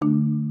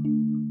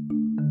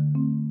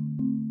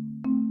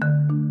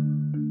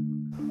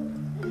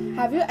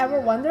Have you ever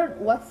wondered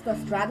what's the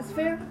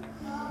stratosphere?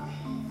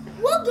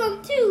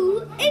 Welcome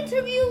to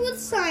Interview with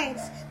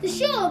Science, the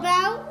show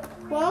about,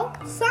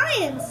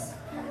 science.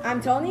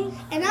 I'm Tony.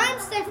 And I'm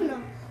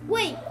Stefano.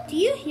 Wait, do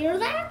you hear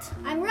that?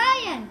 I'm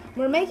Ryan.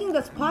 We're making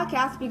this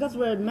podcast because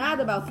we're mad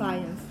about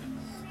science.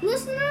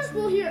 Listeners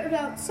will hear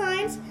about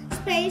science,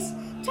 space,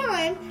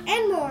 time,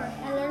 and more.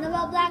 And learn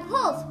about black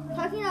holes.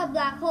 Talking about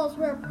black holes,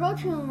 we're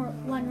approaching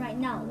one right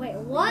now. Wait,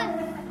 what?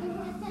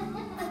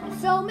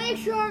 So make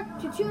sure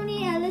to tune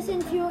in and listen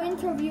to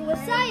Interview with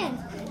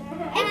Science.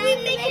 And we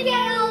make it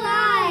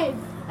alive!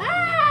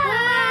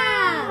 Ah!